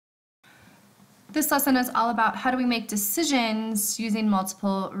This lesson is all about how do we make decisions using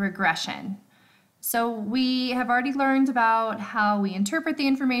multiple regression. So we have already learned about how we interpret the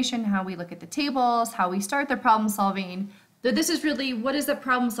information, how we look at the tables, how we start the problem solving. But this is really, what does the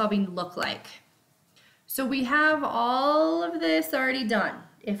problem solving look like? So we have all of this already done.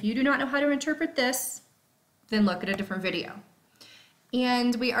 If you do not know how to interpret this, then look at a different video.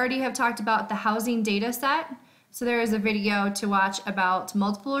 And we already have talked about the housing data set. So there is a video to watch about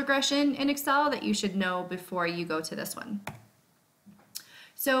multiple regression in Excel that you should know before you go to this one.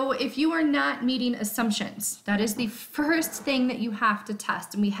 So if you are not meeting assumptions, that is the first thing that you have to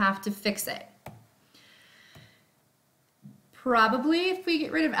test, and we have to fix it. Probably if we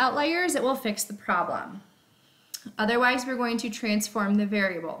get rid of outliers, it will fix the problem. Otherwise, we're going to transform the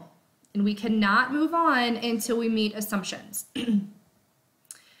variable, and we cannot move on until we meet assumptions.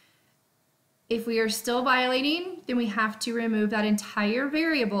 If we are still violating, then we have to remove that entire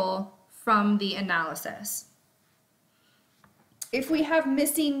variable from the analysis. If we have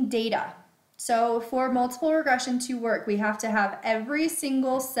missing data, so for multiple regression to work, we have to have every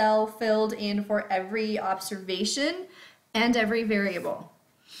single cell filled in for every observation and every variable.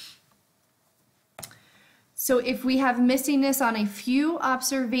 So if we have missingness on a few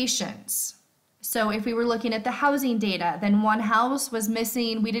observations, so if we were looking at the housing data, then one house was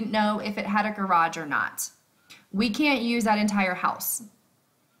missing, we didn't know if it had a garage or not. We can't use that entire house.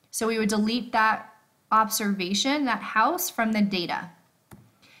 So we would delete that observation, that house, from the data.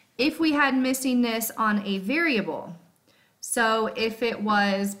 If we had missingness on a variable, so if it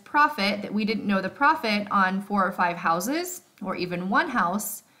was profit, that we didn't know the profit on 4 or 5 houses, or even one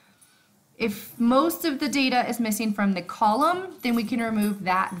house, if most of the data is missing from the column, then we can remove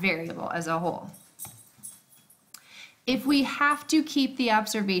that variable as a whole. If we have to keep the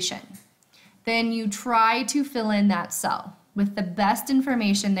observation, then you try to fill in that cell with the best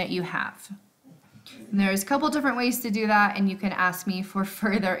information that you have. And there's a couple different ways to do that, and you can ask me for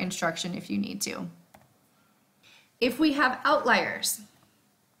further instruction if you need to. If we have outliers,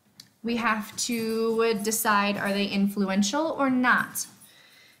 we have to decide, are they influential or not?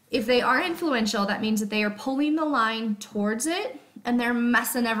 If they are influential, that means that they are pulling the line towards it and they're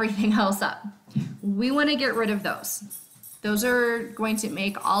messing everything else up. We want to get rid of those. Those are going to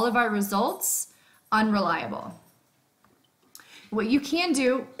make all of our results unreliable. What you can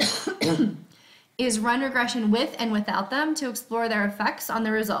do is run regression with and without them to explore their effects on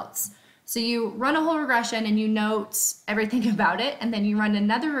the results. So you run a whole regression and you note everything about it, and then you run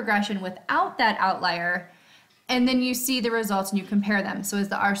another regression without that outlier, and then you see the results and you compare them. So is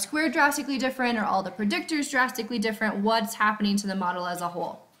the R squared drastically different, or all the predictors drastically different? What's happening to the model as a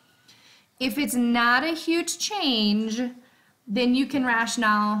whole? If it's not a huge change, then you can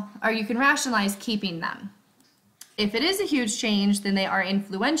rationalize keeping them. If it is a huge change, then they are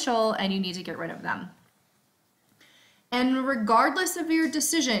influential and you need to get rid of them. And regardless of your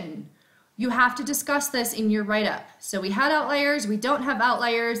decision, you have to discuss this in your write-up. So we had outliers, we don't have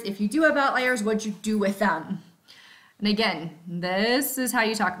outliers. If you do have outliers, what'd you do with them? And again, this is how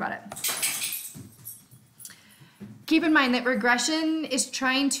you talk about it. Keep in mind that regression is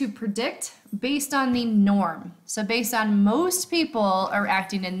trying to predict based on the norm. So based on most people are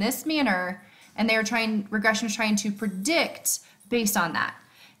acting in this manner, and regression is trying to predict based on that.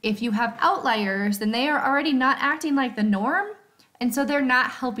 If you have outliers, then they are already not acting like the norm, and so they're not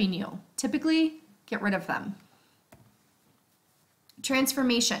helping you. Typically, get rid of them.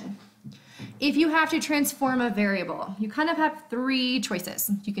 Transformation. If you have to transform a variable, you kind of have 3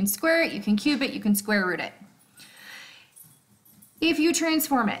 choices. You can square it, you can cube it, you can square root it. If you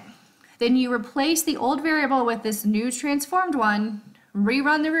transform it, then you replace the old variable with this new transformed one,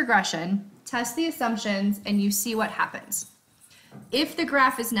 rerun the regression, test the assumptions, and you see what happens. If the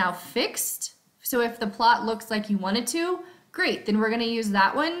graph is now fixed, so if the plot looks like you want it to, great, then we're going to use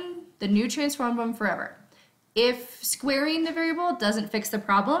that one, the new transformed one, forever. If squaring the variable doesn't fix the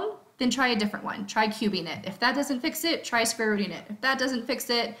problem, then try a different one. Try cubing it. If that doesn't fix it, try square rooting it. If that doesn't fix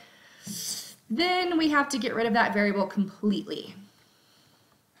it, then we have to get rid of that variable completely.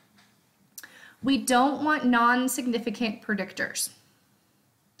 We don't want non-significant predictors.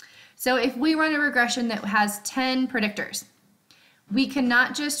 So if we run a regression that has 10 predictors, we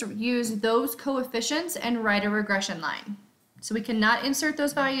cannot just use those coefficients and write a regression line. So we cannot insert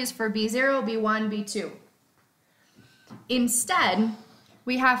those values for B0, B1, B2. Instead,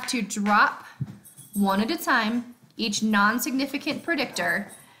 we have to drop one at a time each non-significant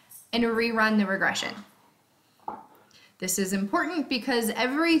predictor and rerun the regression. This is important because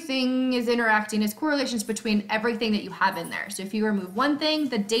everything is interacting. It's correlations between everything that you have in there. So if you remove one thing,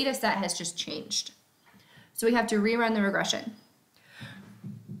 the data set has just changed. So we have to rerun the regression.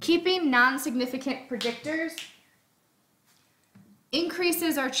 Keeping non-significant predictors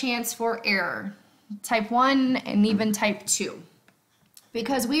increases our chance for error, type 1 and even type 2,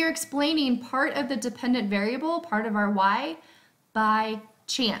 because we are explaining part of the dependent variable, part of our y, by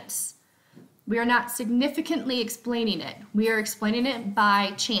chance. We are not significantly explaining it. We are explaining it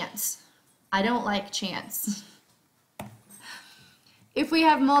by chance. I don't like chance. If we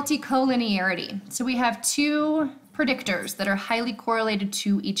have multicolinearity, so we have two predictors that are highly correlated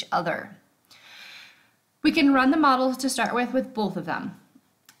to each other, we can run the model to start with both of them.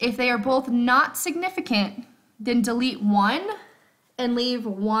 If they are both not significant, then delete one and leave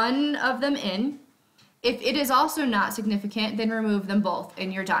one of them in. If it is also not significant, then remove them both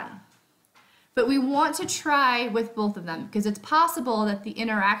and you're done. But we want to try with both of them because it's possible that the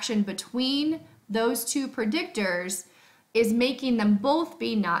interaction between those two predictors is making them both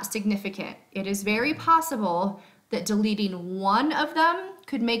be not significant. It is very possible that deleting one of them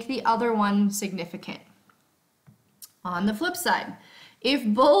could make the other one significant. On the flip side, if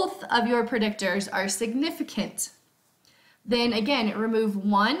both of your predictors are significant, then again, remove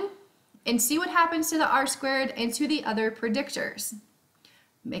one and see what happens to the r squared and to the other predictors.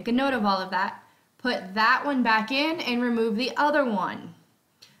 Make a note of all of that. Put that one back in and remove the other one.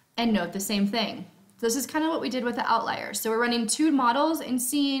 And note the same thing. This is kind of what we did with the outliers. So we're running two models and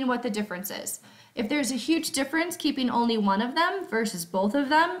seeing what the difference is. If there's a huge difference keeping only one of them versus both of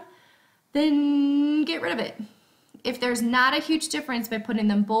them, then get rid of it. If there's not a huge difference by putting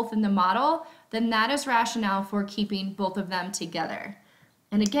them both in the model, then that is rationale for keeping both of them together.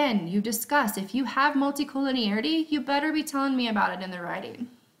 And again, you discuss, if you have multicolinearity, you better be telling me about it in the writing.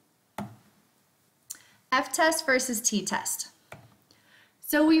 F-test versus t-test.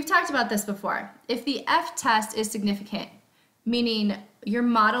 So we've talked about this before. If the F-test is significant, meaning your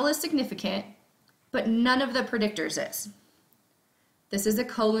model is significant, but none of the predictors is, this is a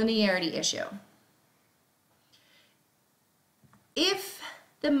collinearity issue. If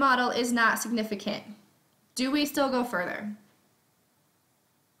the model is not significant, do we still go further?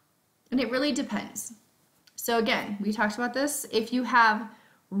 And it really depends. So again, we talked about this. If you have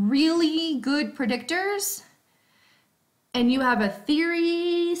really good predictors and you have a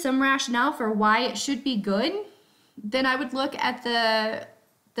theory, some rationale for why it should be good, then I would look at the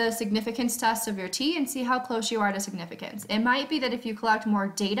significance test of your t and see how close you are to significance. It might be that if you collect more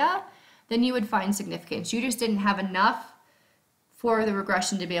data, then you would find significance. You just didn't have enough for the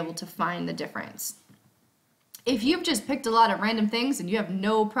regression to be able to find the difference. If you've just picked a lot of random things and you have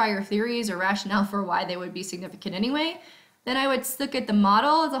no prior theories or rationale for why they would be significant anyway, then I would look at the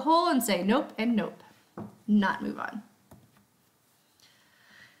model as a whole and say nope and nope, not move on.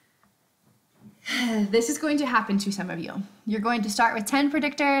 This is going to happen to some of you. You're going to start with 10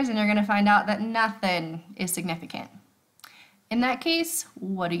 predictors and you're going to find out that nothing is significant. In that case,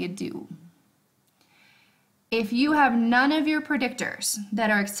 what do you do? If you have none of your predictors that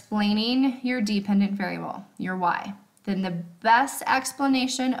are explaining your dependent variable, your y, then the best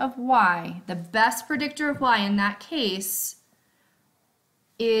explanation of y, the best predictor of y in that case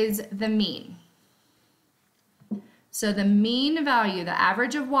is the mean. So the mean value, the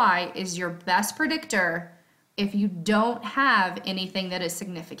average of y, is your best predictor if you don't have anything that is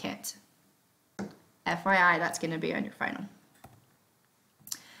significant. FYI, that's going to be on your final.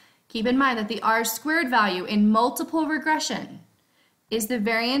 Keep in mind that the r squared value in multiple regression is the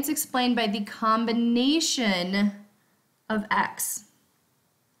variance explained by the combination of x.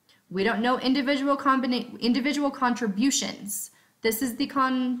 We don't know individual contributions. This is the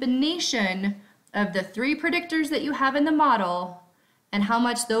combination of the three predictors that you have in the model and how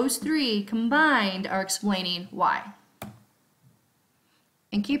much those three combined are explaining y.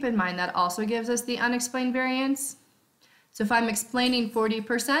 And keep in mind that also gives us the unexplained variance. So if I'm explaining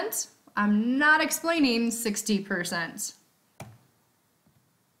 40%, I'm not explaining 60%.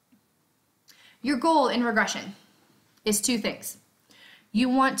 Your goal in regression is two things. You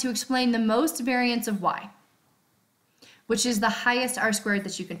want to explain the most variance of y, which is the highest r squared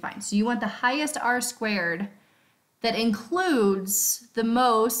that you can find. So you want the highest r squared that includes the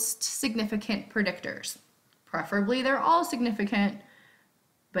most significant predictors. Preferably they're all significant,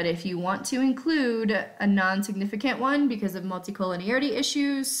 but if you want to include a non-significant one because of multicolinearity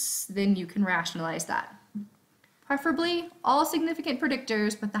issues, then you can rationalize that. Preferably all significant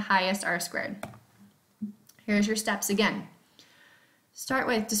predictors, but the highest r squared. Here's your steps again. Start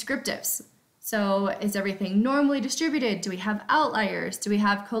with descriptives. So is everything normally distributed? Do we have outliers? Do we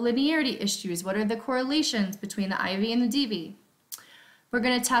have collinearity issues? What are the correlations between the IV and the DV? We're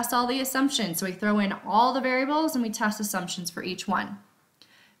going to test all the assumptions. So we throw in all the variables and we test assumptions for each one.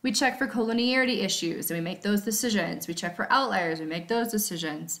 We check for collinearity issues and we make those decisions. We check for outliers, we make those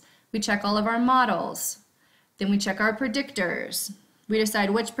decisions. We check all of our models. Then we check our predictors. We decide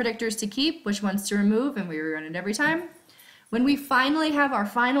which predictors to keep, which ones to remove, and we rerun it every time. When we finally have our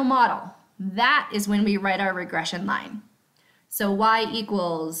final model, that is when we write our regression line. So y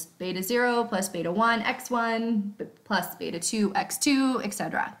equals beta 0 plus beta 1 x1 plus beta 2 x2,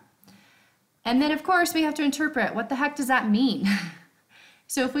 etc. And then of course we have to interpret what the heck does that mean?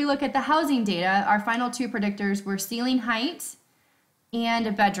 So if we look at the housing data, our final two predictors were ceiling height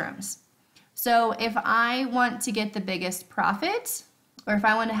and bedrooms. So if I want to get the biggest profit, or if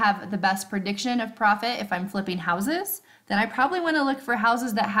I want to have the best prediction of profit if I'm flipping houses, then I probably want to look for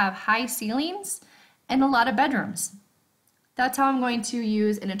houses that have high ceilings and a lot of bedrooms. That's how I'm going to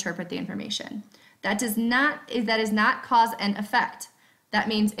use and interpret the information. That is not cause and effect. That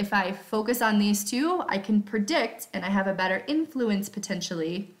means if I focus on these two, I can predict and I have a better influence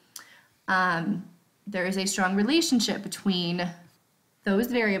potentially. There is a strong relationship between those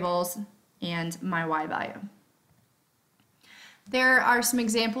variables and my y value. There are some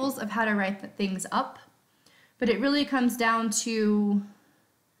examples of how to write things up, but it really comes down to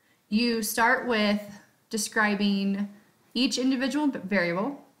you start with describing each individual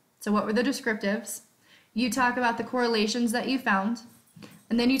variable. So what were the descriptives? You talk about the correlations that you found,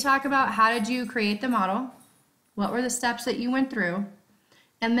 and then you talk about how did you create the model, what were the steps that you went through,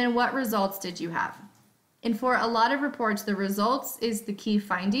 and then what results did you have. And for a lot of reports, the results is the key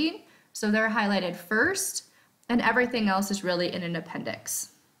finding, so they're highlighted first, and everything else is really in an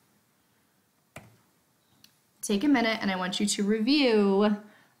appendix. Take a minute and I want you to review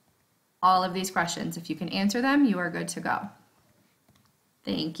all of these questions. If you can answer them, you are good to go.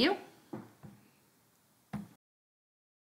 Thank you.